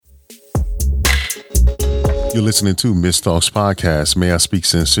You're listening to Miss Talks Podcast. May I speak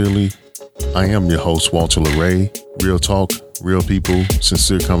sincerely? I am your host, Walter LeRae. Real talk, real people,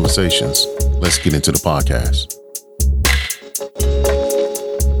 sincere conversations. Let's get into the podcast.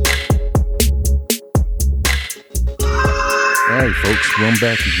 All right, folks, I'm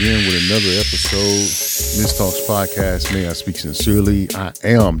back again with another episode. Miss Talks Podcast. May I speak sincerely? I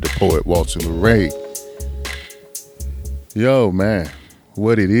am the poet, Walter LeRae. Yo, man,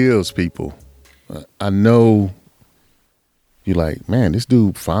 what it is, people. I know you're like, man, this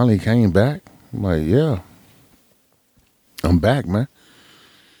dude finally came back. I'm like, yeah, I'm back, man.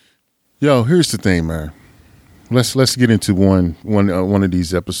 Yo, here's the thing, man. Let's get into one of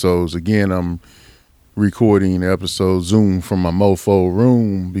these episodes. Again, I'm recording the episode Zoom from my mofo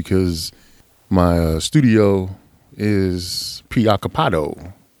room because my studio is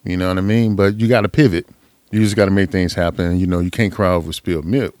preoccupado. You know what I mean? But you got to pivot. You just got to make things happen. You know, you can't cry over spilled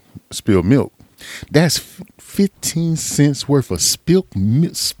milk. That's 15 cents worth of spilled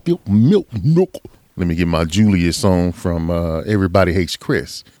milk. Let me get my Julius song from Everybody Hates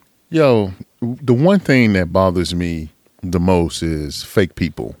Chris. Yo, the one thing that bothers me the most is fake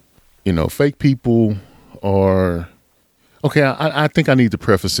people. You know, fake people are... Okay, I think I need to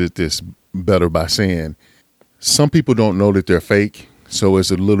preface this better by saying some people don't know that they're fake, so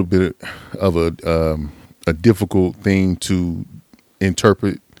it's a little bit of a difficult thing to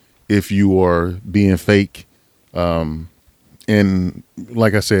interpret if you are being fake. And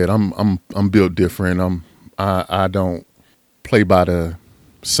like I said, I'm built different. I don't play by the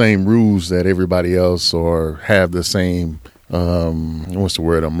same rules that everybody else or have the same, what's the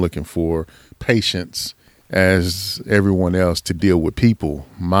word I'm looking for? Patience as everyone else to deal with people.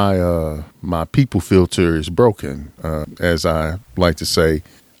 My people filter is broken, as I like to say.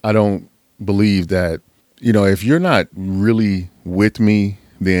 I don't believe that, you know, if you're not really with me,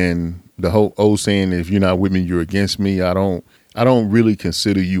 then the whole old saying, if you're not with me, you're against me. I don't really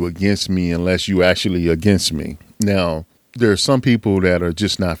consider you against me unless you actually against me. Now, there are some people that are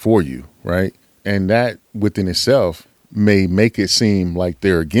just not for you, right? And that within itself may make it seem like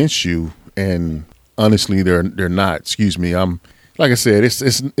they're against you, and honestly, they're not. Excuse me. Like I said,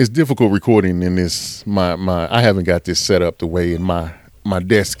 it's difficult recording in this. I haven't got this set up the way, and my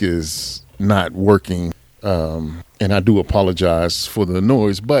desk is not working. And I do apologize for the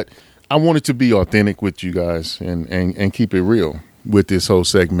noise, but I wanted to be authentic with you guys and keep it real with this whole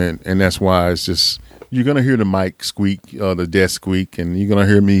segment. And that's why it's just, you're going to hear the mic squeak, the desk squeak, and you're going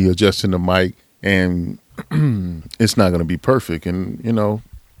to hear me adjusting the mic, and it's not going to be perfect. And, you know,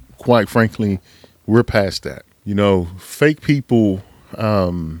 quite frankly, we're past that. You know, fake people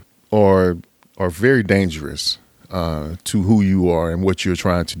are very dangerous to who you are and what you're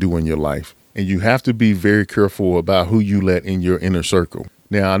trying to do in your life. And you have to be very careful about who you let in your inner circle.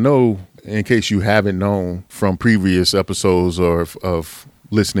 Now, I know, in case you haven't known from previous episodes or of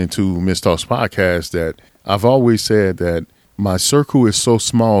listening to Miss Talks Podcast, that I've always said that my circle is so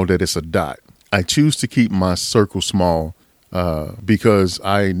small that it's a dot. I choose to keep my circle small because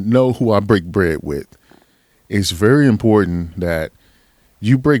I know who I break bread with. It's very important that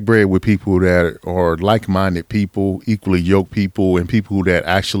you break bread with people that are like-minded people, equally yoked people, and people that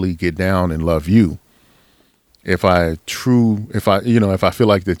actually get down and love you. If I feel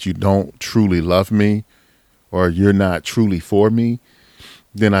like that you don't truly love me or you're not truly for me,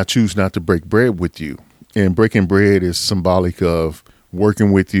 then I choose not to break bread with you. And breaking bread is symbolic of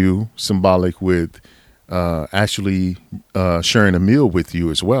working with you, symbolic with actually sharing a meal with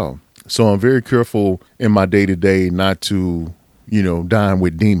you as well. So I'm very careful in my day-to-day not to, you know, dine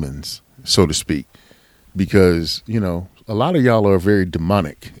with demons, so to speak, because, you know, a lot of y'all are very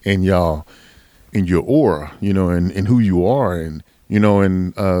demonic in your aura, you know, and who you are. And, you know,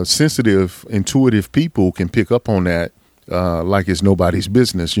 and sensitive, intuitive people can pick up on that like it's nobody's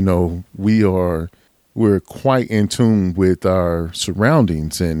business. You know, we're quite in tune with our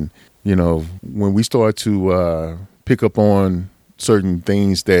surroundings. And, you know, when we start to pick up on certain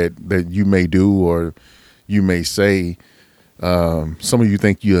things that you may do or you may say, some of you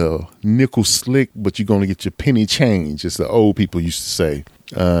think you're nickel slick, but you're going to get your penny change. It's the old people used to say.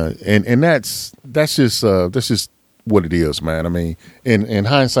 And that's just what it is, man. I mean, in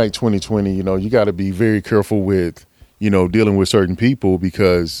hindsight 2020, you know, you got to be very careful with, you know, dealing with certain people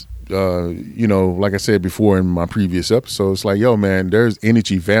because, you know, like I said before in my previous episodes, like, yo, man, there's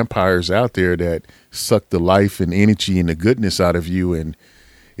energy vampires out there that suck the life and energy and the goodness out of you. And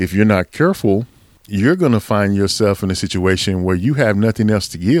if you're not careful, you're going to find yourself in a situation where you have nothing else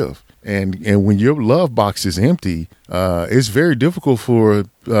to give. And when your love box is empty, it's very difficult for,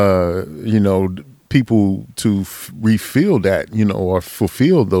 people to refill that, or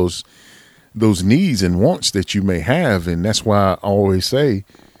fulfill those those needs and wants that you may have. And that's why I always say,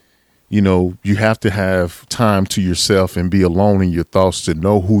 you have to have time to yourself and be alone in your thoughts to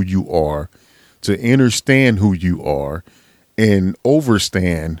know who you are, to understand who you are, and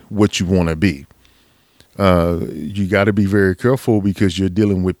overstand what you want to be. You got to be very careful because you're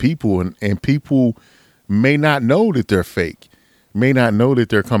dealing with people, and people may not know that they're fake, may not know that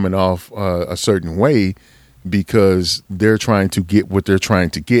they're coming off a certain way because they're trying to get what they're trying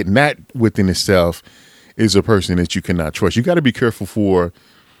to get. And that within itself is a person that you cannot trust. You got to be careful for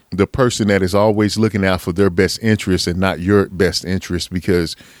the person that is always looking out for their best interest and not your best interest,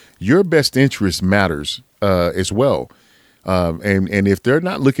 because your best interest matters as well. And if they're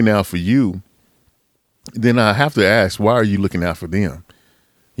not looking out for you, then I have to ask, why are you looking out for them?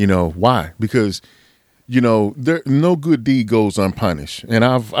 Why? Because, no good deed goes unpunished. And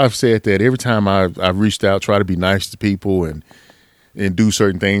I've said that every time I've reached out, try to be nice to people and do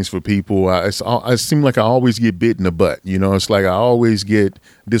certain things for people. It seems like I always get bit in the butt. It's like I always get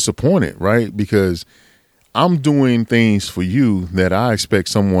disappointed, right? Because I'm doing things for you that I expect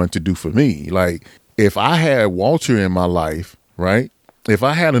someone to do for me. Like if I had Walter in my life, right? If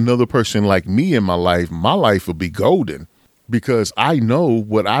I had another person like me in my life would be golden, because I know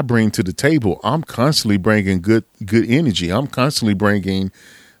what I bring to the table. I'm constantly bringing good energy. I'm constantly bringing,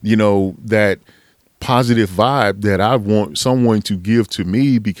 that positive vibe that I want someone to give to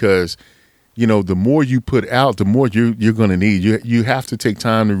me, because, the more you put out, the more you're going to need. You have to take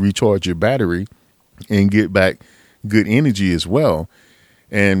time to recharge your battery and get back good energy as well.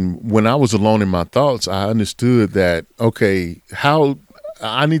 And when I was alone in my thoughts, I understood that, okay, how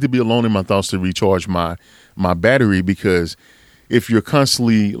I need to be alone in my thoughts to recharge my battery, because if you're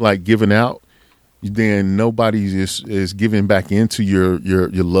constantly like giving out, then nobody is giving back into your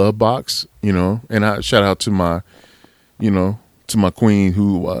love box, and I shout out to my, to my queen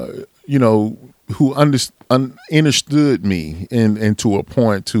who, who understood me and to a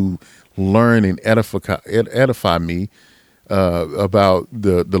point to learn and edify me about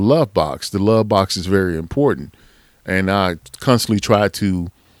the love box. The love box is very important. And I constantly try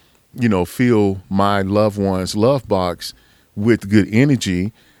to, fill my loved one's love box with good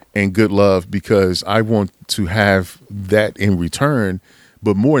energy and good love, because I want to have that in return.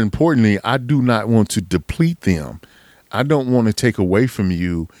 But more importantly, I do not want to deplete them. I don't want to take away from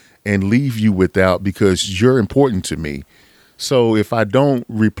you and leave you without, because you're important to me. So if I don't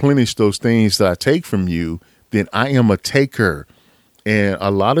replenish those things that I take from you, then I am a taker. And a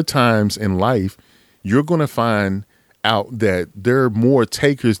lot of times in life, you're going to find out that there are more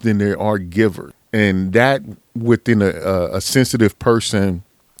takers than there are givers. And that within a sensitive person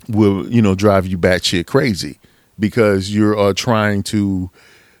will, drive you batshit crazy, because you're trying to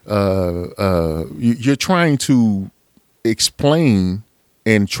you're trying to explain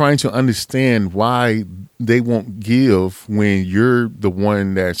and trying to understand why they won't give when you're the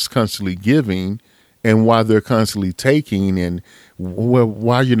one that's constantly giving, and why they're constantly taking, and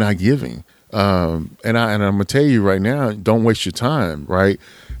why you're not giving. And I'm gonna tell you right now, don't waste your time, right?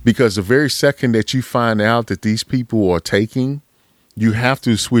 Because the very second that you find out that these people are taking, you have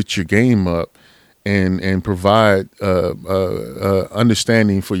to switch your game up and provide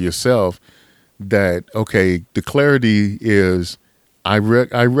understanding for yourself that, okay, the clarity is I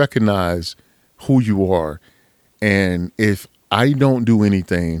recognize who you are, and if I don't do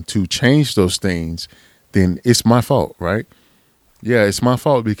anything to change those things, then it's my fault, right? Yeah, it's my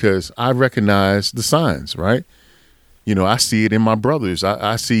fault, because I recognize the signs, right? I see it in my brothers.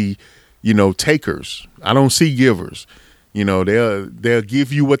 I see, takers. I don't see givers. They'll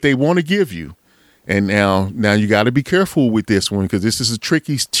give you what they want to give you. And now you got to be careful with this one, because this is a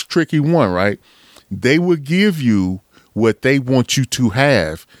tricky one, right? They will give you what they want you to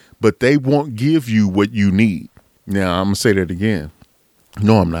have, but they won't give you what you need. Now, I'm going to say that again.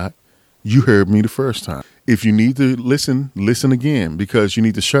 No, I'm not. You heard me the first time. If you need to listen again, because you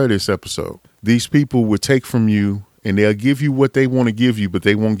need to share this episode. These people will take from you, and they'll give you what they want to give you, but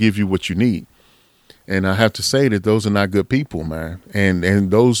they won't give you what you need. And I have to say that those are not good people, man.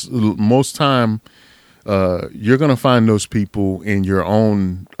 And those, most time, you're going to find those people in your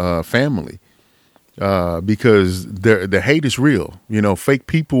own family, because the hate is real. Fake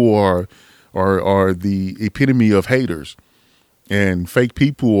people are the epitome of haters. And fake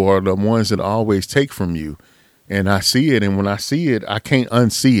people are the ones that always take from you. And I see it. And when I see it, I can't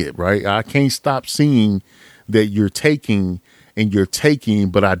unsee it, right? I can't stop seeing that you're taking,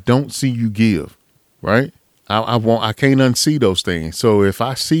 but I don't see you give, right? I can't unsee those things. So if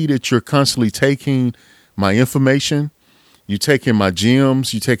I see that you're constantly taking my information, you're taking my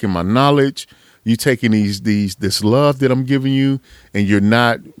gems, you're taking my knowledge, You taking this love that I'm giving you, and you're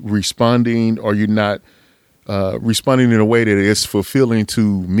not responding, or you're not responding in a way that is fulfilling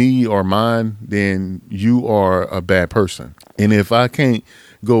to me or mine, then you are a bad person. And if I can't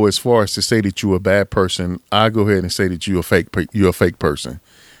go as far as to say that you're a bad person, I go ahead and say that you're a fake person,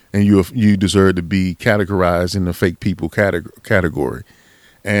 and you deserve to be categorized in the fake people category.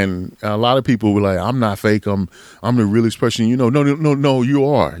 And a lot of people were like, I'm not fake. I'm the realest person. No, you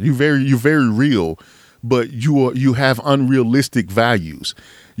are. You're very real, but you have unrealistic values.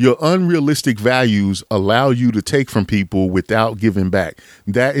 Your unrealistic values allow you to take from people without giving back.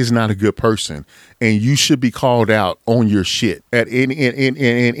 That is not a good person. And you should be called out on your shit. And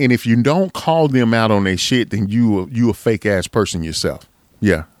if you don't call them out on their shit, then you a fake ass person yourself.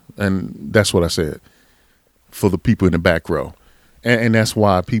 Yeah. And that's what I said for the people in the back row. And that's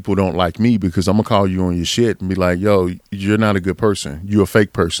why people don't like me, because I'm going to call you on your shit and be like, yo, you're not a good person. You're a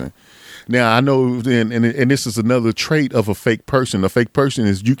fake person. Now, I know, and this is another trait of a fake person. A fake person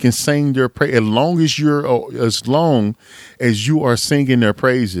is you can sing their praise as long as you are singing their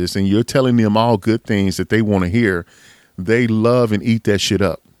praises and you're telling them all good things that they want to hear. They love and eat that shit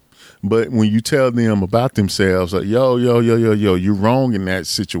up. But when you tell them about themselves, like, yo, you're wrong in that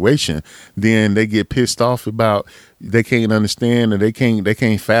situation, then they get pissed off about, they can't understand, or they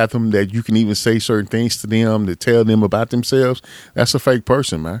can't fathom that you can even say certain things to them to tell them about themselves. That's a fake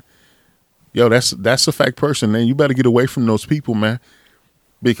person, man. Yo, that's a fake person, man. You better get away from those people, man,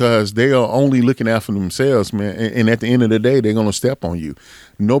 because they are only looking out for themselves, man. And at the end of the day, they're going to step on you.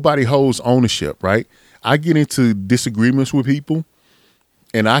 Nobody holds ownership, right? I get into disagreements with people,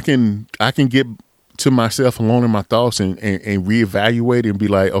 and I can get to myself alone in my thoughts and reevaluate and be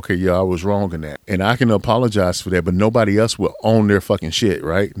like, okay, yeah, I was wrong in that. And I can apologize for that, but nobody else will own their fucking shit,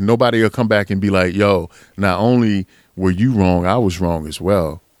 right? Nobody will come back and be like, yo, not only were you wrong, I was wrong as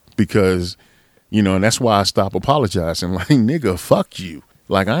well. Because, and that's why I stop apologizing. Like, nigga, fuck you.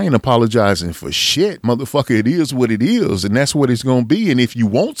 Like, I ain't apologizing for shit. Motherfucker, it is what it is, and that's what it's going to be. And if you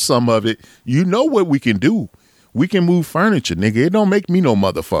want some of it, you know what we can do. We can move furniture, nigga. It don't make me no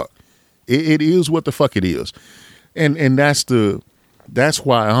motherfucker. It is what the fuck it is. And that's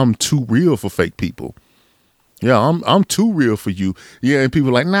why I'm too real for fake people. Yeah, I'm too real for you. Yeah, and people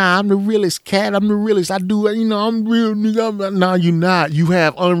are like, nah, I'm the realest cat. I'm the realest. I do, I'm real, nigga. Nah, you're not. You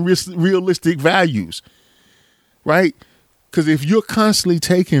have unrealistic values, right? Because if you're constantly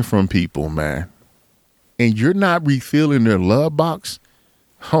taking from people, man, and you're not refilling their love box,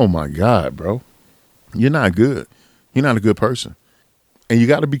 oh my God, bro. You're not good. You're not a good person. And you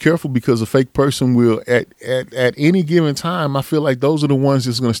got to be careful, because a fake person will, at any given time, I feel like those are the ones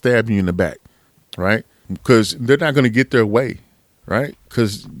that's going to stab you in the back, right? Because they're not going to get their way, right?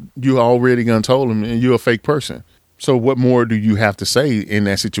 Because you already done told them and you're a fake person. So what more do you have to say in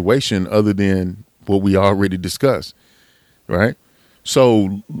that situation other than what we already discussed, right?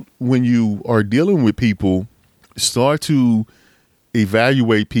 So when you are dealing with people, start to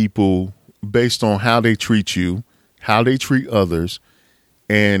evaluate people based on how they treat you, how they treat others,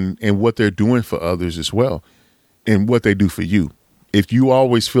 and what they're doing for others as well, and what they do for you. If you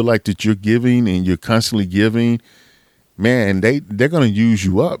always feel like that you're giving and you're constantly giving, man, they're going to use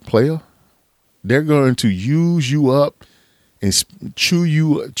you up, player. They're going to use you up and chew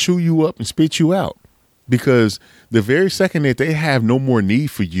you up and spit you out, because the very second that they have no more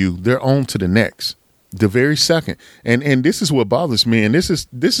need for you, they're on to the next. The very second. And this is what bothers me. And this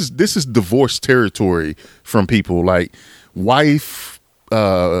is divorce territory from people like wife,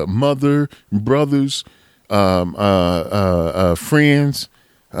 mother, brothers, friends.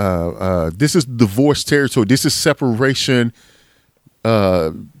 This is divorce territory. This is separation,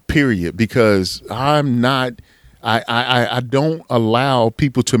 period. Because I don't allow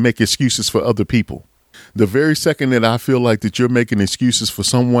people to make excuses for other people. The very second that I feel like that you're making excuses for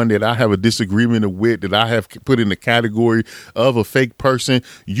someone that I have a disagreement with, that I have put in the category of a fake person,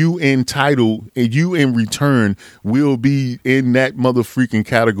 you entitled, and you in return will be in that motherfreaking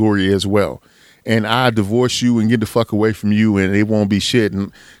category as well. And I divorce you and get the fuck away from you, and it won't be shit.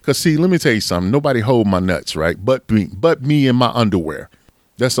 And because, see, let me tell you something. Nobody hold my nuts, right? But me and my underwear.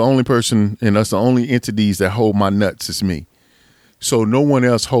 That's the only person, and that's the only entities that hold my nuts is me. So no one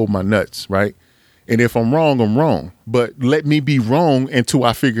else hold my nuts, right? And if I'm wrong, I'm wrong. But let me be wrong until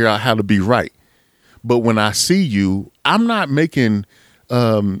I figure out how to be right. But when I see you, I'm not making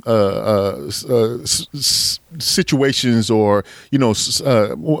situations or,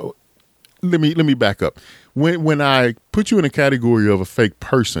 let me back up. When I put you in a category of a fake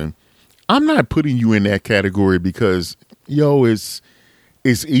person, I'm not putting you in that category because,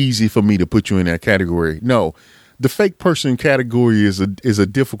 it's easy for me to put you in that category. No, The fake person category is a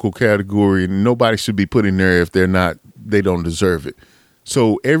difficult category, and nobody should be put in there if they don't deserve it.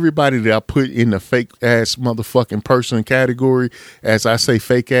 So everybody that I put in the fake ass motherfucking person category, as I say,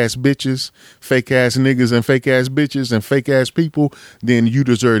 fake ass bitches, fake ass niggas and fake ass bitches and fake ass people, then you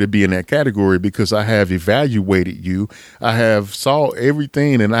deserve to be in that category because I have evaluated you. I have saw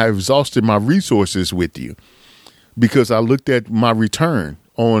everything and I have exhausted my resources with you because I looked at my return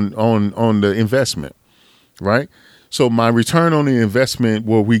on the investment, right? So my return on the investment,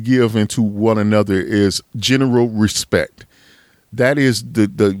 what we give into one another, is general respect. That is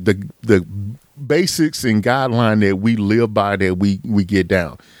the basics and guideline that we live by, that we get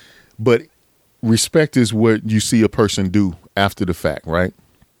down. But respect is what you see a person do after the fact, right?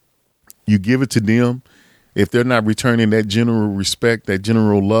 You give it to them. If they're not returning that general respect, that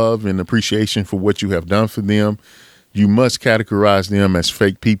general love and appreciation for what you have done for them, you must categorize them as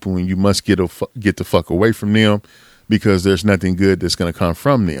fake people, and you must get the fuck away from them, because there's nothing good that's going to come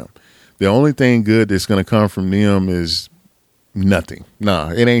from them. The only thing good that's going to come from them is nothing.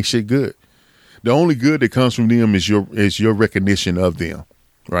 Nah, it ain't shit good. The only good that comes from them is your recognition of them,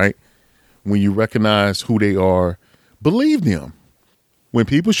 right? When you recognize who they are, believe them. When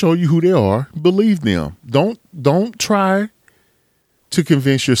people show you who they are, believe them. Don't try to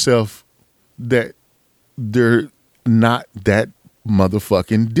convince yourself that they're not that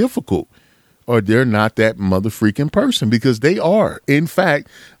motherfucking difficult, or they're not that motherfreaking person, because they are, in fact,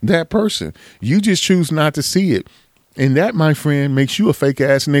 that person. You just choose not to see it. And that, my friend, makes you a fake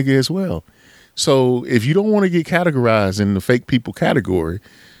ass nigga as well. So if you don't want to get categorized in the fake people category,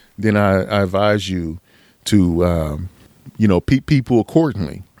 then I advise you to, peep people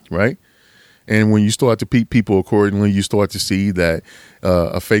accordingly, right? And when you start to peep people accordingly, you start to see that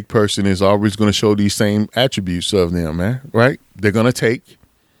a fake person is always going to show these same attributes of them, man, right? They're going to take.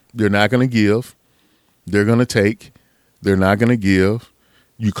 They're not going to give. They're going to take. They're not going to give.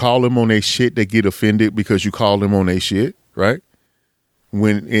 You call them on their shit, they get offended because you call them on their shit, right?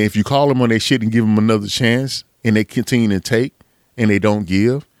 If you call them on their shit and give them another chance, and they continue to take and they don't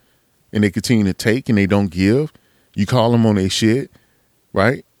give, and they continue to take and they don't give, you call them on their shit,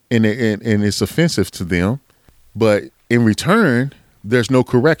 right? And it's offensive to them, but in return, there's no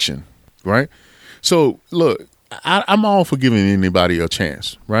correction, right? So look, I'm all for giving anybody a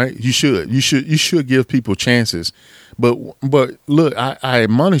chance, right? You should give people chances. But look, I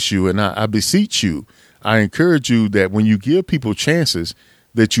admonish you, and I beseech you, I encourage you that when you give people chances,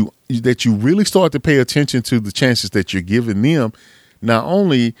 that you really start to pay attention to the chances that you're giving them. Not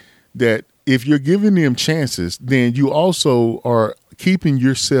only that, if you're giving them chances, then you also are keeping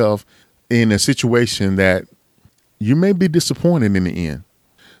yourself in a situation that you may be disappointed in the end.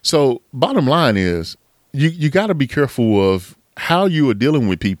 So bottom line is, you got to be careful of how you are dealing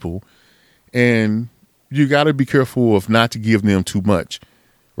with people, and you got to be careful of not to give them too much,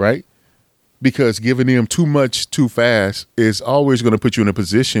 right? Because giving them too much too fast is always going to put you in a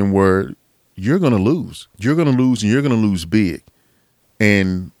position where you're going to lose. You're going to lose, and you're going to lose big.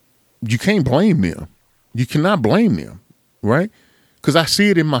 And you can't blame them. You cannot blame them, right? Because I see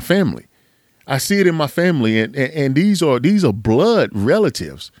it in my family. And these are blood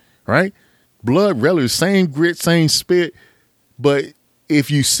relatives, right? Blood relatives, same grit, same spit. But if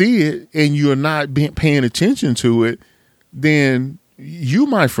you see it and you're not paying attention to it, then you,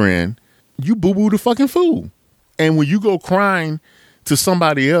 my friend, you boo-boo the fucking fool. And when you go crying to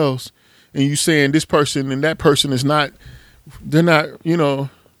somebody else and you saying this person and that person is not, they're not,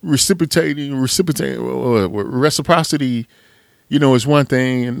 reciprocity, is one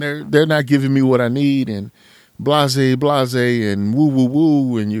thing, and they're not giving me what I need, and blase, and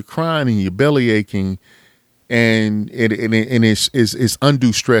woo, and you're crying and you're belly aching, and it's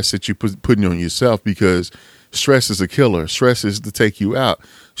undue stress that you're putting on yourself, because stress is a killer. Stress is to take you out.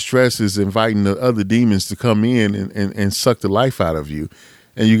 Stress is inviting the other demons to come in and suck the life out of you,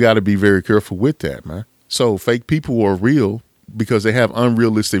 and you got to be very careful with that, man. So fake people are real because they have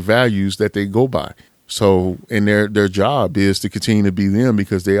unrealistic values that they go by. So, and their job is to continue to be them,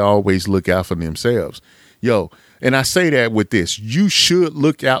 because they always look out for themselves. And I say that with this: you should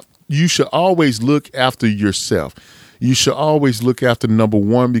look out. You should always look after yourself. You should always look after number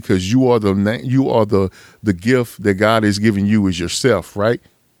one, because you are the gift that God has given you is yourself, right?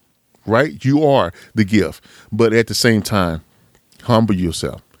 Right? You are the gift, but at the same time, humble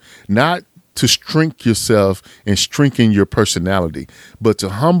yourself, not to shrink yourself and strengthen your personality, but to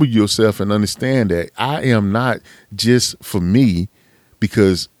humble yourself and understand that I am not just for me,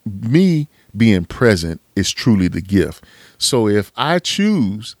 because me being present is truly the gift. So if I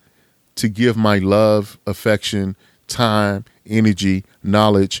choose to give my love, affection, time, energy,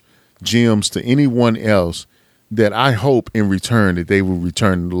 knowledge, gems to anyone else, that I hope in return that they will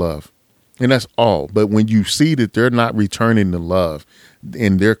return the love. And that's all. But when you see that they're not returning the love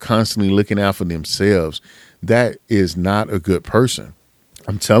and they're constantly looking out for themselves, that is not a good person.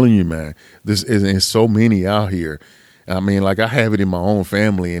 I'm telling you, man, there's so many out here. I mean, like I have it in my own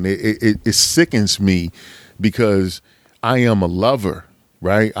family, and it sickens me because I am a lover,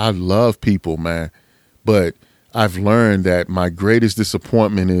 right? I love people, man. But I've learned that my greatest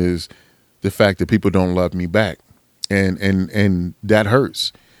disappointment is the fact that people don't love me back. And that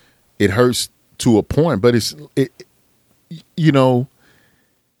hurts. It hurts to a point, but it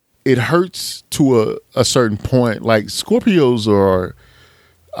hurts to a certain point. Like Scorpios are,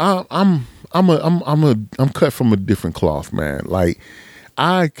 I'm cut from a different cloth, man. Like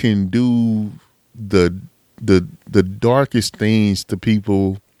I can do the darkest things to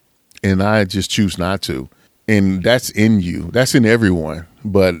people, and I just choose not to. And that's in you. That's in everyone.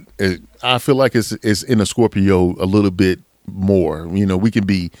 But I feel like it's in a Scorpio a little bit more. You know, we can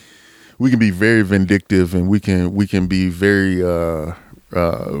be very vindictive, and we can be very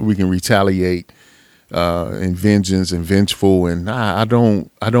we can retaliate and vengeance and vengeful. And I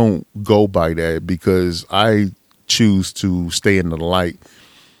don't go by that, because I choose to stay in the light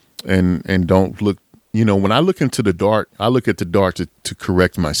and don't look. You know, when I look into the dark, I look at the dark to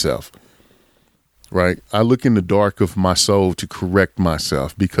correct myself. Right. I look in the dark of my soul to correct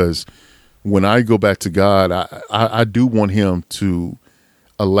myself, because when I go back to God, I do want him to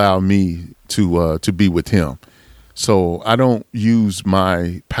allow me to be with him. So I don't use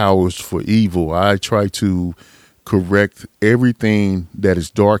my powers for evil. I try to correct everything that is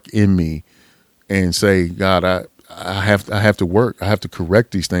dark in me and say, God, I have to work. I have to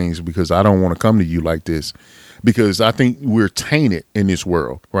correct these things, because I don't want to come to you like this, because I think we're tainted in this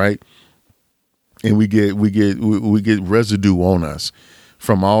world. Right. And we get residue on us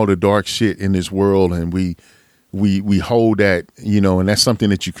from all the dark shit in this world, and we hold that, you know, and that's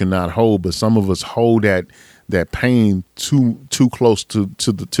something that you cannot hold. But some of us hold that pain too close to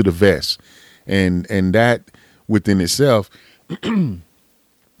the vest, and that within itself,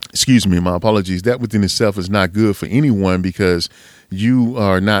 excuse me, my apologies. That within itself is not good for anyone, because you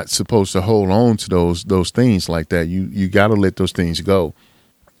are not supposed to hold on to those things like that. You got to let those things go.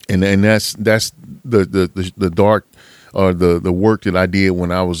 And that's the dark, or the work that I did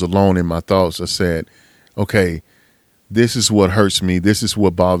when I was alone in my thoughts. I said, okay, this is what hurts me. This is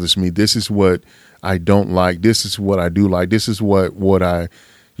what bothers me. This is what I don't like. This is what I do like. This is what I,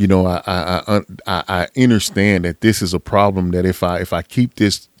 you know, I understand that this is a problem, that if I keep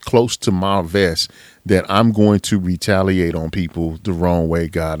this close to my vest, that I'm going to retaliate on people the wrong way.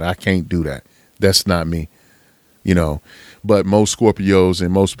 God, I can't do that. That's not me, you know. But most Scorpios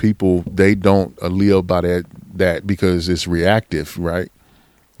and most people, they don't live by that because it's reactive, right?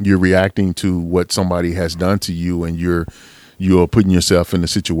 You're reacting to what somebody has done to you, and you're putting yourself in a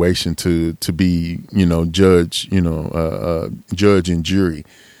situation to be, you know, judge and jury,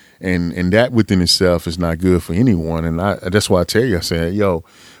 and that within itself is not good for anyone. And that's why I tell you, I said, yo,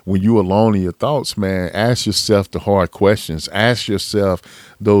 when you alone in your thoughts, man, ask yourself the hard questions. Ask yourself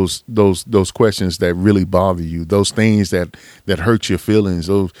those questions that really bother you, those things that hurt your feelings,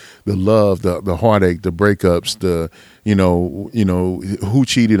 the love, the heartache, the breakups, the you know who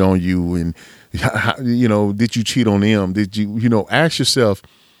cheated on you, and you know, did you cheat on them? Did you ask yourself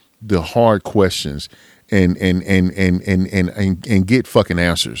the hard questions and get fucking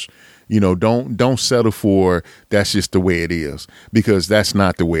answers. You know, don't settle for that's just the way it is, because that's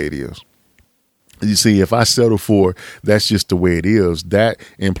not the way it is. You see, if I settle for that's just the way it is, that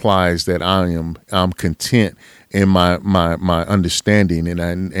implies that I'm content in my understanding, and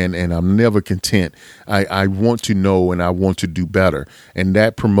I'm never content. I want to know, and I want to do better, and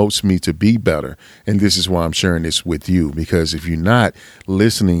that promotes me to be better. And this is why I'm sharing this with you, because if you're not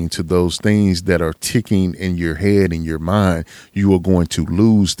listening to those things that are ticking in your head and your mind, you are going to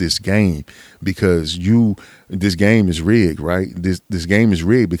lose this game, because this game is rigged, right? This game is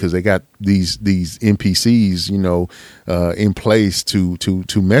rigged because they got these NPCs, you know, in place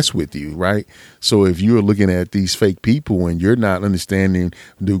to mess with you, right? So if you're looking at these fake people and you're not understanding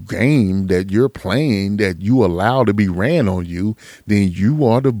the game that you're playing, that you allow to be ran on you, then you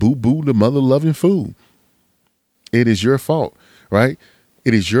are the boo-boo, the mother-loving fool. It is your fault, right?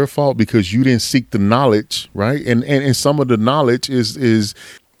 It is your fault because you didn't seek the knowledge, right? And some of the knowledge is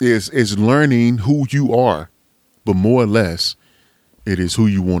learning who you are, but more or less, it is who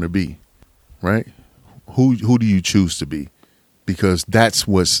you want to be, right? Who do you choose to be? Because that's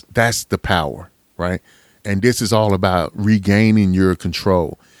the power, right? And this is all about regaining your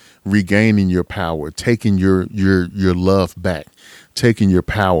control, regaining your power, taking your love back, taking your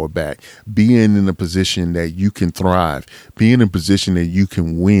power back, being in a position that you can thrive, being in a position that you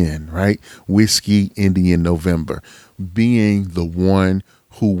can win, right? Whiskey Indian November, being the one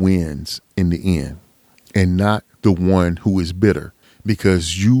who wins in the end and not the one who is bitter,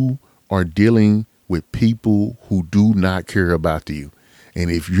 because you are dealing with people who do not care about you. And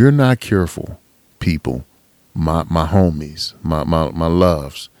if you're not careful, people, my homies, my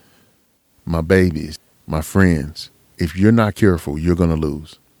loves, my babies, my friends, if you're not careful, you're going to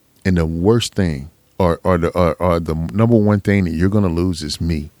lose. And the worst thing or the number one thing that you're going to lose is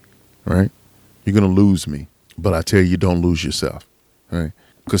me, right? You're going to lose me. But I tell you, don't lose yourself, right?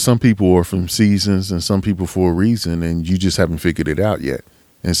 Because some people are from seasons and some people for a reason, and you just haven't figured it out yet.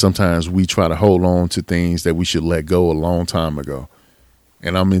 And sometimes we try to hold on to things that we should let go a long time ago.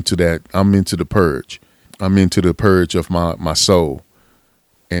 And I'm into that. I'm into the purge. I'm into the purge of my soul.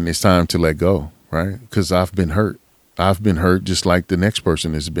 And it's time to let go, right? Because I've been hurt. I've been hurt just like the next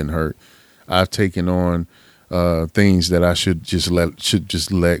person has been hurt. I've taken on things that I should just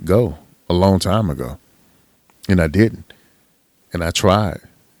let go a long time ago. And I didn't. And I tried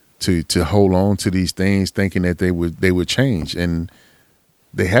to hold on to these things thinking that they would change, and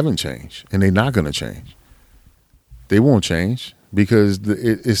they haven't changed, and they're not going to change. They won't change because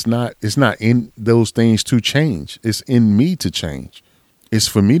it's not in those things to change. It's in me to change. It's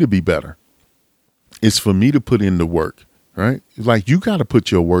for me to be better. It's for me to put in the work, right? Like, you got to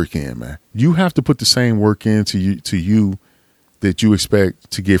put your work in, man. You have to put the same work into you that you expect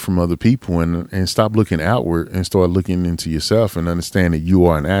to get from other people, and stop looking outward and start looking into yourself and understand that you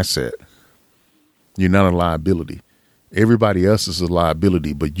are an asset. You're not a liability. Everybody else is a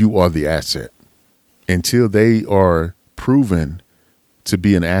liability, but you are the asset. Until they are proven to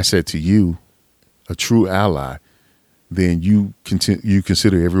be an asset to you, a true ally, then you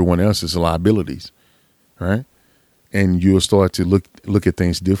consider everyone else as liabilities, right? And you'll start to look at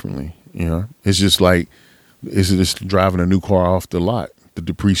things differently. You know, it's just driving a new car off the lot. The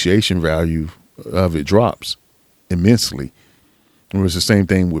depreciation value of it drops immensely. And it's the same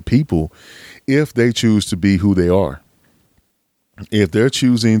thing with people. If they choose to be who they are, if they're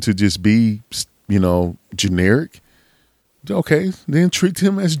choosing to just be, generic, okay, then treat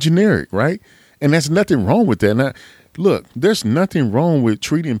them as generic, right? And there's nothing wrong with that. Now, look, there's nothing wrong with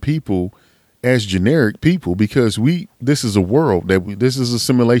treating people as generic people, because this is a world this is a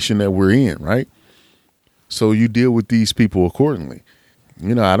simulation that we're in, right? So you deal with these people accordingly.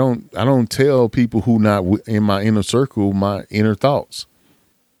 I don't tell people who not in my inner circle my inner thoughts.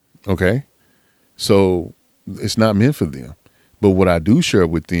 Okay, so it's not meant for them. But what I do share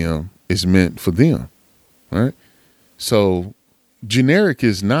with them is meant for them, right? So generic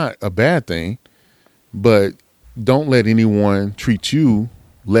is not a bad thing, but don't let anyone treat you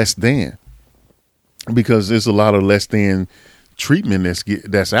less than, because there's a lot of less than treatment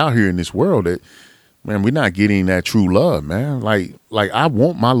that's out here in this world that, man, we're not getting that true love, man. Like I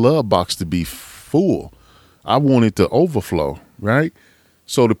want my love box to be full. I want it to overflow, right?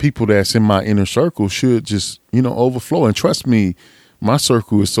 So the people that's in my inner circle should just, overflow. And trust me, my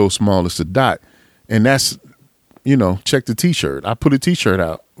circle is so small, it's a dot. And that's, check the t-shirt. I put a t-shirt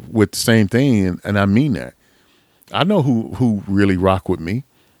out with the same thing, and I mean that. I know who really rock with me.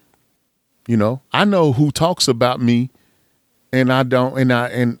 I know who talks about me, and I don't,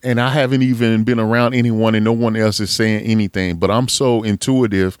 and I haven't even been around anyone, and no one else is saying anything, but I'm so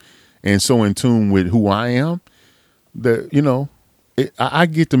intuitive and so in tune with who I am that, I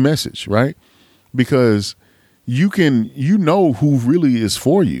get the message, right? Because you know who really is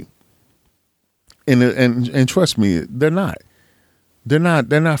for you. And trust me, they're not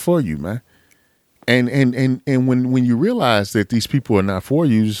for you, man. And when you realize that these people are not for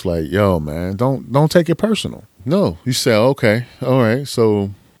you, just like, yo, man, don't take it personal. No, you say, okay, all right,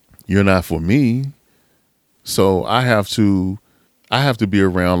 so you're not for me. So I have to be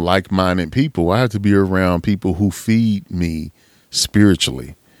around like-minded people. I have to be around people who feed me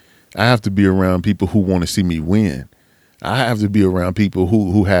spiritually. I have to be around people who want to see me win. I have to be around people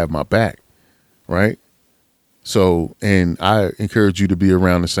who have my back, right? So, and I encourage you to be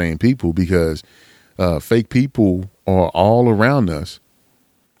around the same people, because fake people are all around us,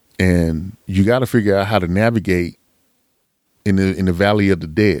 and you got to figure out how to navigate in the valley of the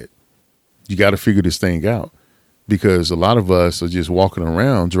dead. You got to figure this thing out, because a lot of us are just walking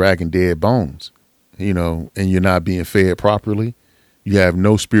around dragging dead bones, and you're not being fed properly. You have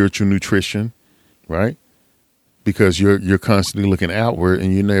no spiritual nutrition, right? Because you're constantly looking outward,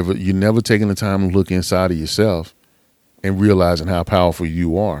 and you're never taking the time to look inside of yourself and realizing how powerful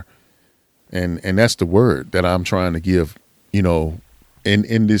you are. And that's the word that I'm trying to give,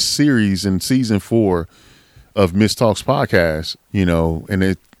 in this series in season 4 of Miss Talks podcast, you know,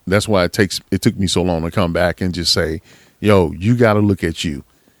 and that's why it took me so long to come back and just say, yo, you got to look at you.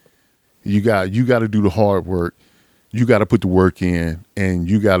 You got to do the hard work. You got to put the work in, and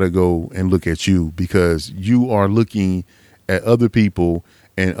you got to go and look at you, because you are looking at other people,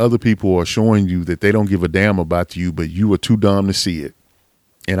 and other people are showing you that they don't give a damn about you, but you are too dumb to see it.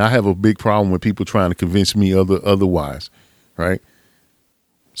 And I have a big problem with people trying to convince me otherwise, right?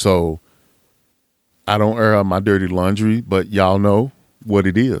 So I don't air out my dirty laundry, but y'all know what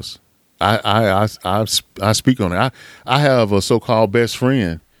it is. I speak on it. I have a so-called best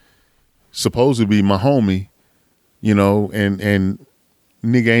friend, supposed to be my homie, you know, and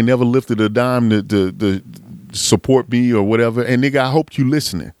nigga ain't never lifted a dime to support me or whatever. And nigga, I hope you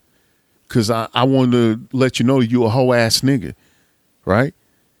listening, because I wanted to let you know you a whole ass nigga, right?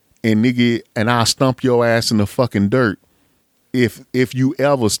 And nigga, and I'll stomp your ass in the fucking dirt if you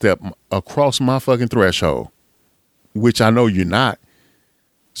ever step across my fucking threshold, which I know you're not,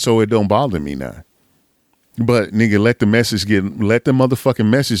 so it don't bother me now. But nigga, let the motherfucking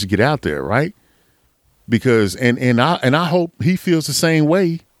message get out there, right? Because and I hope he feels the same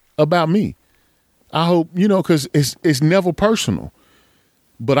way about me. I hope, you know, because it's never personal.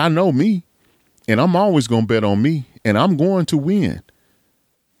 But I know me, and I'm always gonna bet on me, and I'm going to win.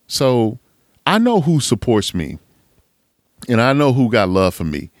 So I know who supports me, and I know who got love for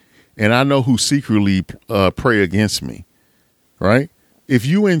me, and I know who secretly pray against me, right? If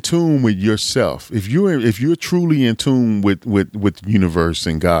you're in tune with yourself, if you're truly in tune with the universe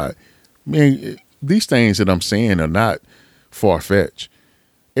and God, man, these things that I'm saying are not far-fetched.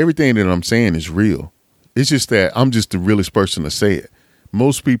 Everything that I'm saying is real. It's just that I'm just the realest person to say it.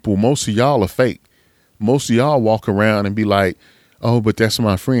 Most of y'all are fake. Most of y'all walk around and be like, oh, but that's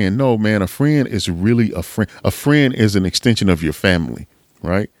my friend. No, man, a friend is really a friend. A friend is an extension of your family,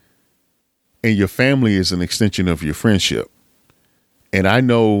 right? And your family is an extension of your friendship. And I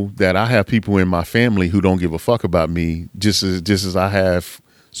know that I have people in my family who don't give a fuck about me, just as I have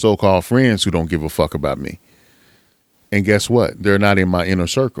so-called friends who don't give a fuck about me. And guess what? They're not in my inner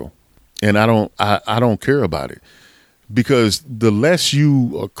circle. And I don't care about it, because the less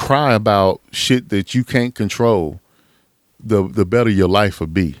you cry about shit that you can't control, the better your life will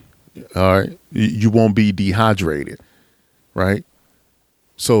be. All right. You won't be dehydrated. Right.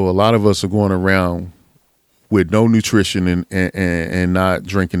 So a lot of us are going around with no nutrition and not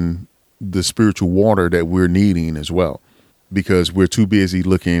drinking the spiritual water that we're needing as well, because we're too busy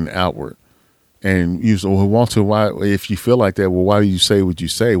looking outward. And you say, well, Walter, why, if you feel like that, well, why do you say what you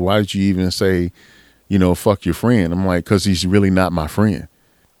say? Why did you even say, you know, fuck your friend? I'm like, because he's really not my friend.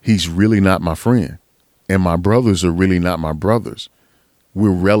 He's really not my friend. And my brothers are really not my brothers.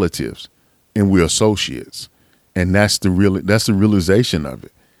 We're relatives and we're associates. And that's the realization of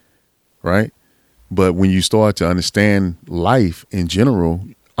it. Right. But when you start to understand life in general,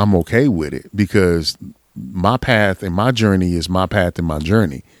 I'm okay with it, because my path and my journey is my path and my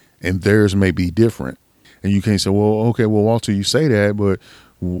journey, and theirs may be different. And you can't say, well, okay, well, Walter, you say that,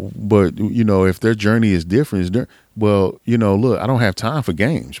 but you know, if their journey is different, well, you know, look, I don't have time for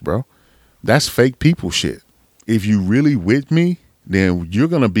games, bro. That's fake people shit. If you really with me, then you're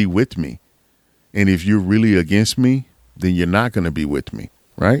going to be with me. And if you're really against me, then you're not going to be with me.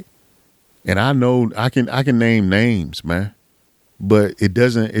 Right. And I know I can name names, man, but it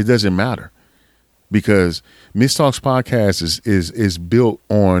doesn't matter, because Miss Talks podcast is built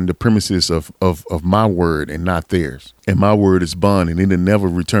on the premises of my word and not theirs. And my word is bond, and it'll never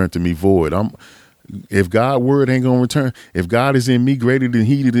return to me void. If God's word ain't gonna return, if God is in me greater than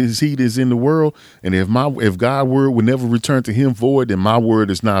he is in the world, and if God's word would never return to him void, then my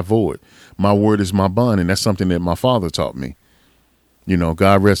word is not void. My word is my bond, and that's something that my father taught me. You know,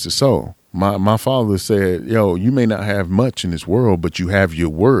 God rest his soul. My father said, yo, you may not have much in this world, but you have your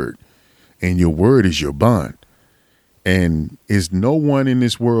word, and your word is your bond. And is no one in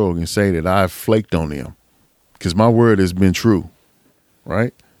this world can say that I've flaked on them, because my word has been true,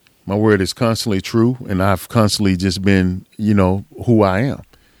 right? My word is constantly true, and I've constantly just been, you know, who I am.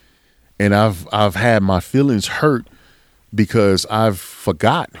 And I've had my feelings hurt because I've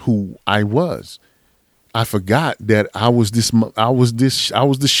forgot who I was. I forgot that I was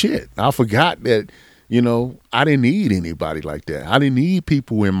the shit. I forgot that, you know, I didn't need anybody like that. I didn't need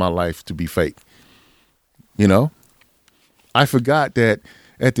people in my life to be fake. You know, I forgot that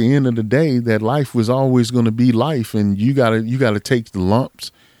at the end of the day, that life was always going to be life, and you gotta take the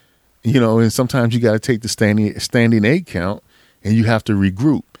lumps, you know, and sometimes you gotta take the standing egg count, and you have to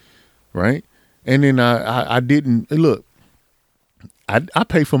regroup, right? And then I didn't look. I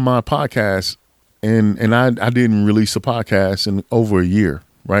pay for my podcast And I didn't release a podcast in over a year,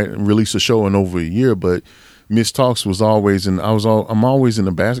 right? Release a show in over a year, but Miss Talks was always I'm always in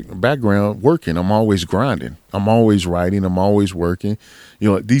the background working. I'm always grinding. I'm always writing. I'm always working.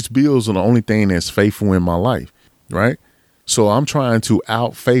 These bills are the only thing that's faithful in my life, right? So I'm trying to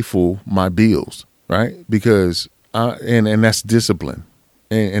out faithful my bills, right? Because and that's discipline.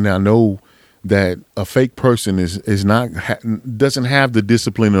 And I know that a fake person doesn't have the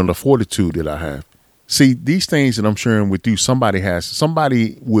discipline or the fortitude that I have. See, these things that I'm sharing with you, somebody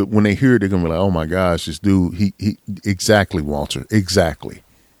when they hear it, they're going to be like, oh my gosh, this dude, he exactly, Walter, exactly.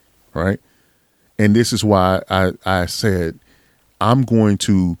 Right. And this is why I said, I'm going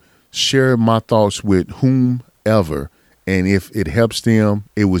to share my thoughts with whomever. And if it helps them,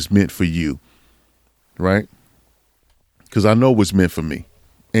 it was meant for you. Right. Because I know what's meant for me.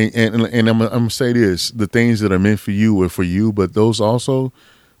 And I'm going to say this, the things that are meant for you are for you, but those also,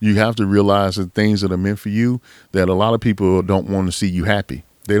 you have to realize that things that are meant for you, that a lot of people don't want to see you happy.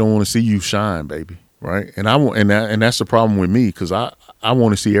 They don't want to see you shine, baby. Right. And that's the problem with me, because I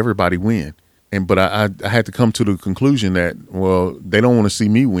want to see everybody win. But I had to come to the conclusion that, well, they don't want to see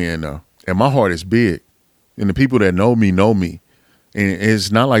me win though. And my heart is big. And the people that know me. And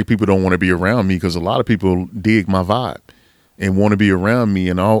it's not like people don't want to be around me, because a lot of people dig my vibe and want to be around me.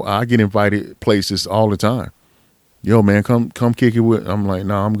 And I get invited places all the time. Yo, man, come kick it with. I'm like,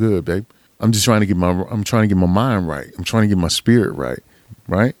 no, I'm good, babe. I'm trying to get my mind right. I'm trying to get my spirit right.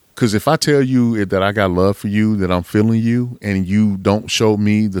 Right. Because if I tell you that I got love for you, that I'm feeling you, and you don't show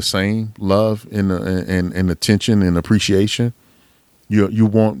me the same love and attention and appreciation, you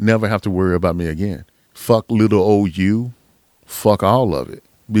won't never have to worry about me again. Fuck little old you. Fuck all of it,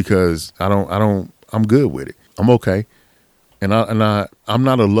 because I'm good with it. I'm okay. And I'm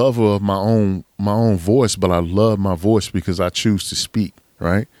not a lover of my own voice, but I love my voice because I choose to speak,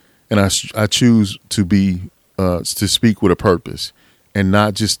 right? And I choose to speak with a purpose, and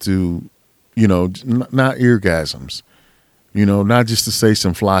not just to, not eargasms, not just to say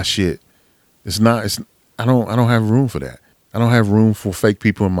some fly shit. I don't have room for that. I don't have room for fake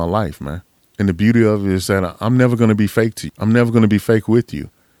people in my life, man. And the beauty of it is that I'm never going to be fake to you. I'm never going to be fake with you.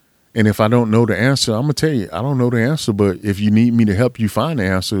 And if I don't know the answer, I'm going to tell you, I don't know the answer, but if you need me to help you find the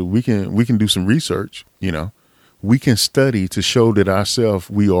answer, we can do some research, We can study to show that ourselves,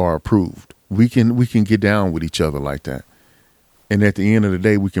 we are approved. We can get down with each other like that. And at the end of the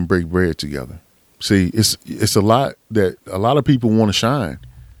day, we can break bread together. See, it's a lot of people want to shine.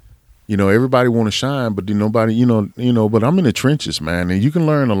 Everybody want to shine, but nobody, but I'm in the trenches, man. And you can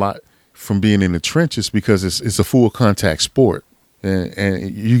learn a lot from being in the trenches, because it's a full contact sport.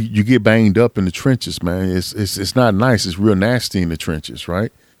 And you get banged up in the trenches, man. It's not nice. It's real nasty in the trenches,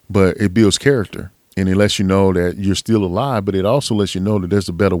 right? But it builds character, and it lets you know that you're still alive. But it also lets you know that there's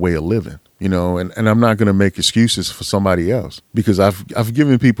a better way of living, And I'm not going to make excuses for somebody else, because I've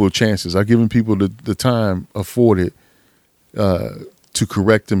given people chances. I've given people the time afforded to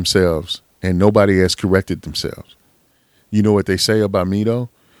correct themselves, and nobody has corrected themselves. You know what they say about me though?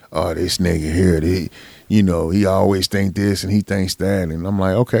 Oh, this nigga here, he always think this and he thinks that. And I'm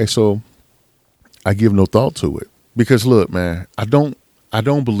like, okay, so I give no thought to it, because look, man, I don't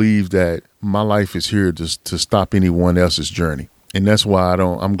believe that my life is here to stop anyone else's journey. And that's why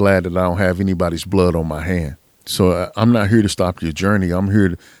I'm glad that I don't have anybody's blood on my hand. So I'm not here to stop your journey.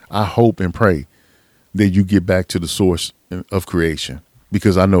 I hope and pray that you get back to the source of creation,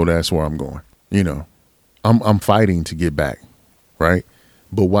 because I know that's where I'm going. I'm fighting to get back. Right.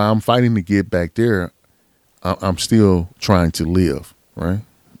 But while I'm fighting to get back there, I'm still trying to live, right?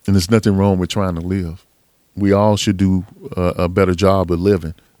 And there's nothing wrong with trying to live. We all should do a better job of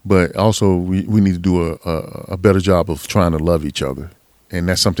living, but also we need to do a better job of trying to love each other. And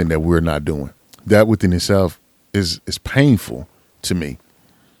that's something that we're not doing. That within itself is painful to me.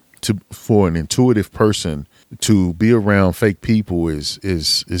 For an intuitive person to be around fake people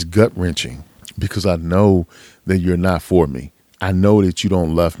is gut wrenching, because I know that you're not for me. I know that you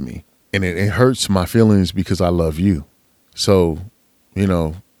don't love me, and it hurts my feelings because I love you. So, you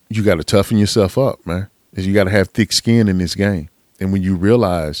got to toughen yourself up, man. You got to have thick skin in this game. And when you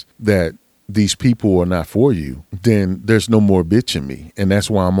realize that these people are not for you, then there's no more bitch in me. And that's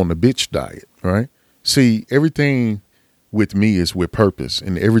why I'm on the bitch diet, right? See, everything with me is with purpose,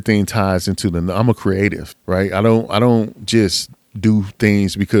 and everything ties into I'm a creative, right? I don't just do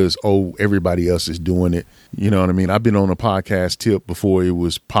things because, everybody else is doing it. You know what I mean? I've been on a podcast tip before it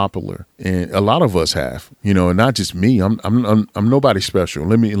was popular, and a lot of us have, and not just me. I'm nobody special.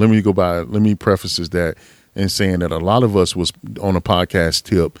 Let me preface that and saying that a lot of us was on a podcast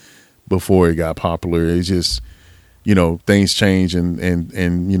tip before it got popular. It's just, things change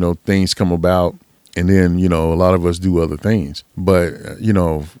and things come about, And then, a lot of us do other things. But,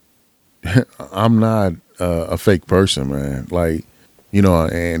 I'm not a fake person, man. Like,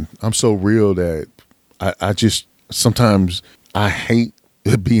 and I'm so real that I just sometimes I hate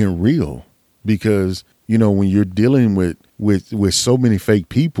being real because, when you're dealing with so many fake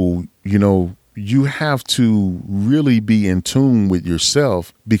people, you have to really be in tune with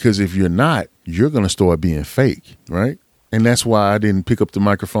yourself, because if you're not, you're going to start being fake. Right. And that's why I didn't pick up the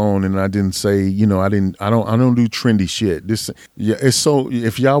microphone and I didn't say, I don't do trendy shit. It's so,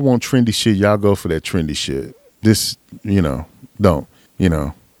 if y'all want trendy shit, y'all go for that trendy shit. This, don't,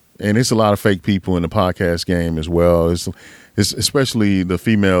 and it's a lot of fake people in the podcast game as well. It's especially the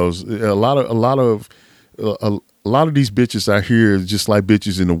females. A lot of these bitches out here is just like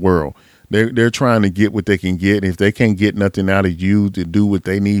bitches in the world. They're trying to get what they can get. If they can't get nothing out of you to do what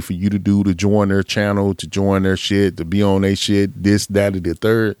they need for you to do, to join their channel, to join their shit, to be on their shit, this, that, or the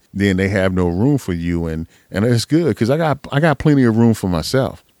third, then they have no room for you. And it's good because I got plenty of room for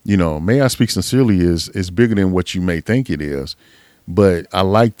myself. May I Speak Sincerely is bigger than what you may think it is, but I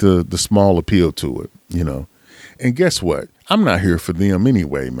like the small appeal to it, And guess what? I'm not here for them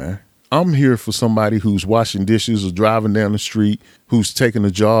anyway, man. I'm here for somebody who's washing dishes or driving down the street, who's taking a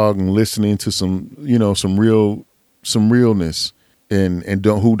jog and listening to some realness and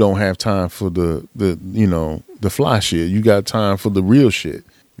who don't have time for the fly shit. You got time for the real shit,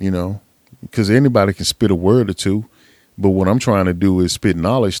 because anybody can spit a word or two. But what I'm trying to do is spit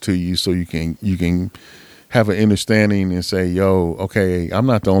knowledge to you so you can have an understanding and say, yo, okay, I'm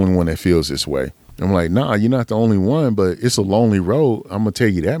not the only one that feels this way. I'm like, nah, you're not the only one, but it's a lonely road. I'm gonna tell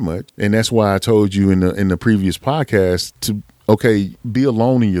you that much, and that's why I told you in the previous podcast to be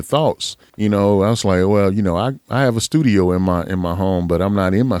alone in your thoughts. I was like, well, I have a studio in my home, but I'm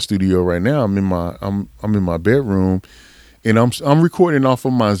not in my studio right now. I'm in my bedroom, and I'm recording off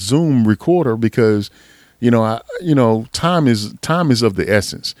of my Zoom recorder because, time is of the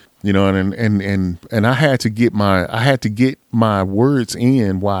essence. And I had to get my words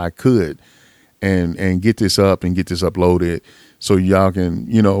in while I could. And get this up and get this uploaded so y'all can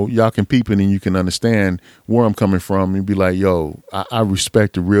peep it and you can understand where I'm coming from and be like, yo, I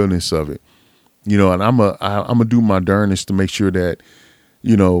respect the realness of it, and I'm gonna do my darndest to make sure that,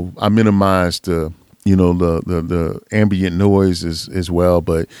 I minimize the ambient noise as well,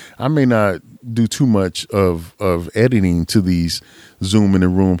 but I may not do too much of editing to these Zoom in the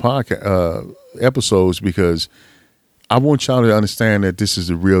Room podcast episodes because I want y'all to understand that this is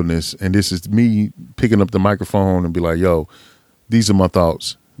the realness, and this is me picking up the microphone and be like, yo, these are my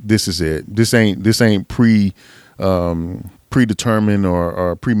thoughts. This is it. This ain't predetermined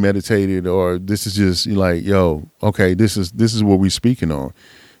or premeditated, or this is just like, yo, okay, this is what we're speaking on.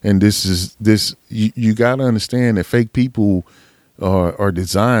 And you got to understand that fake people are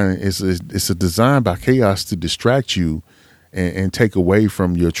designed, it's a design by chaos to distract you and take away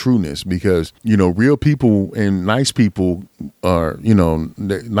from your trueness, because, real people and nice people are,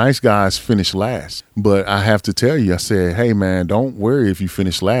 nice guys finish last. But I have to tell you, I said, hey man, don't worry if you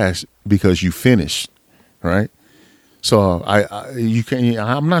finish last, because you finished, right? So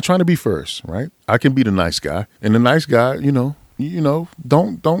I'm not trying to be first, right? I can be the nice guy, and the nice guy, don't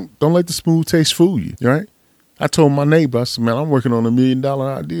let the smooth taste fool you, right? I told my neighbor, I said, man, I'm working on $1 million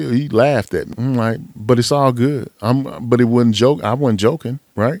idea. He laughed at me. I'm like, but it's all good. But it wasn't joke. I wasn't joking,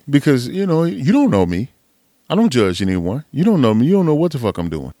 right? Because, you don't know me. I don't judge anyone. You don't know me. You don't know what the fuck I'm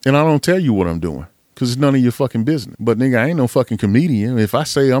doing. And I don't tell you what I'm doing because it's none of your fucking business. But nigga, I ain't no fucking comedian. If I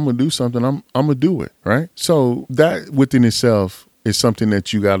say I'm going to do something, I'm going to do it, right? So that within itself is something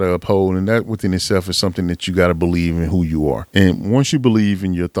that you got to uphold, and that within itself is something that you got to believe in who you are. And once you believe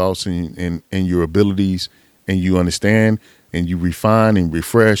in your thoughts and your abilities, and you understand and you refine and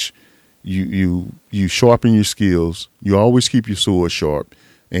refresh, you sharpen your skills. You always keep your sword sharp,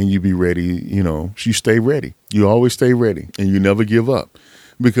 and you be ready. You stay ready. You always stay ready, and you never give up,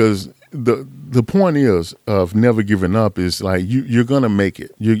 because the point is of never giving up is like you're gonna make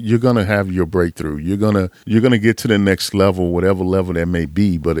it. You're gonna have your breakthrough. You're gonna get to the next level, whatever level that may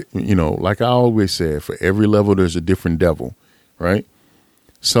be. But like I always said, for every level there's a different devil, right?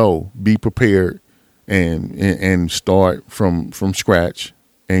 So be prepared. And start from scratch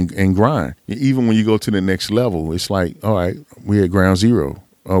and grind. Even when you go to the next level, it's like, all right, we're at ground zero,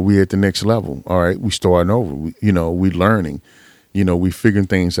 or we're at the next level. All right, we starting over. We're learning. We figuring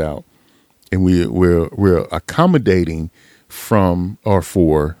things out, and we're accommodating from or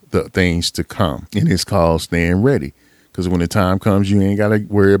for the things to come. And it's called staying ready, Because when the time comes, you ain't got to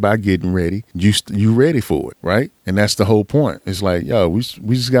worry about getting ready. You ready for it, right? And that's the whole point. It's like, yo, we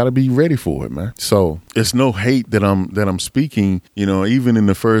just got to be ready for it, man. So it's no hate that I'm speaking. You know, even in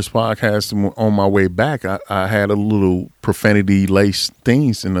the first podcast on my way back, I had a little profanity laced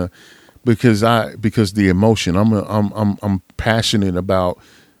things because the emotion. I'm passionate about.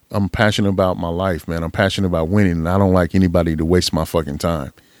 I'm passionate about my life, man. I'm passionate about winning, and I don't like anybody to waste my fucking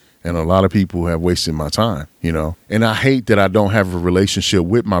time. And a lot of people have wasted my time, you know. And I hate that I don't have a relationship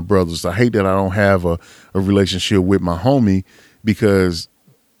with my brothers. I hate that I don't have a relationship with my homie because,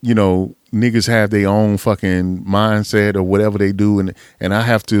 you know, niggas have their own fucking mindset or whatever they do. And I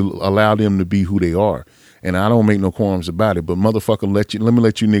have to allow them to be who they are. And I don't make no qualms about it. But motherfucker, let me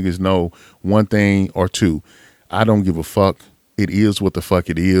let you niggas know one thing or two. I don't give a fuck. It is what the fuck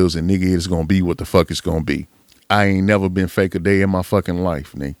it is. And nigga, it's going to be what the fuck it's going to be. I ain't never been fake a day in my fucking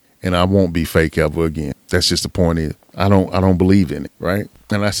life, nigga. And I won't be fake ever again. That's just the point. I don't believe in it, right?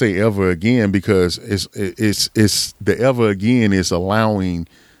 And I say ever again because it's the ever again is allowing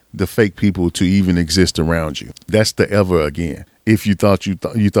the fake people to even exist around you. That's the ever again. If you thought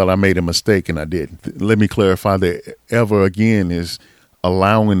I made a mistake and I didn't, let me clarify that ever again is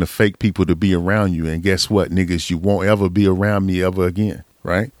allowing the fake people to be around you. And guess what, niggas, you won't ever be around me ever again,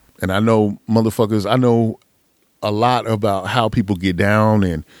 right? And I know motherfuckers. I know a lot about how people get down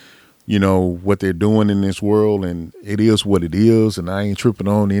and, you know, what they're doing in this world, and it is what it is, and I ain't tripping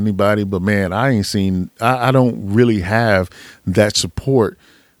on anybody, but man, I don't really have that support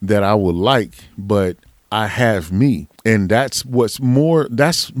that I would like, but I have me, and that's more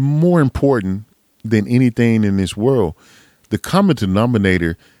important than anything in this world. The common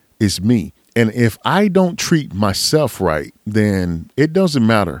denominator is me, and if I don't treat myself right, then it doesn't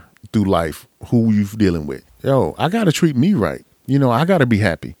matter through life who you're dealing with. Yo, I got to treat me right. You know, I got to be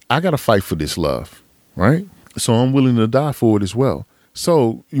happy. I got to fight for this love, right? So I'm willing to die for it as well.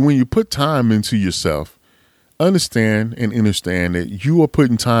 So when you put time into yourself, understand that you are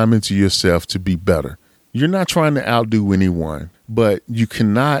putting time into yourself to be better. You're not trying to outdo anyone, but you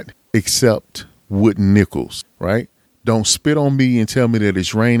cannot accept wooden nickels, right? Don't spit on me and tell me that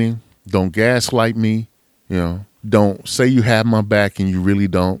it's raining. Don't gaslight me. You know, don't say you have my back and you really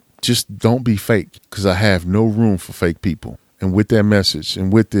don't. Just don't be fake, because I have no room for fake people. And with that message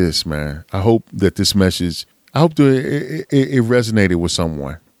and with this, man, I hope that this message, it resonated with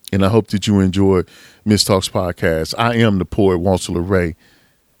someone. And I hope that you enjoyed Miss Talks podcast. I am the poet, Walter LeRae.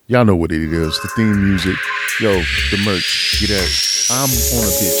 Y'all know what it is. The theme music. Yo, the merch. Get at it. I'm on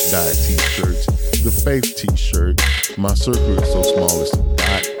a bitch diet t-shirt. The faith t-shirt. My circle is so small it's a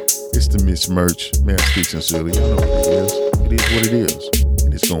dot. It's the Miss merch. Man, I speak sincerely. Y'all know what it is. It is what it is.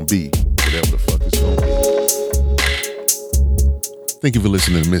 And it's going to be whatever the fuck it's going to be. Thank you for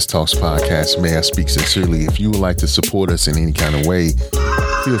listening to Miss Talks podcast. May I speak sincerely. If you would like to support us in any kind of way,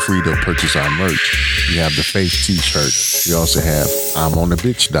 feel free to purchase our merch. We have the Faith t-shirt. We also have I'm on a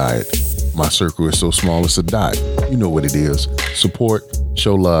bitch diet. My circle is so small it's a dot. You know what it is. Support,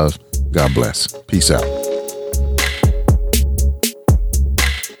 show love. God bless. Peace out.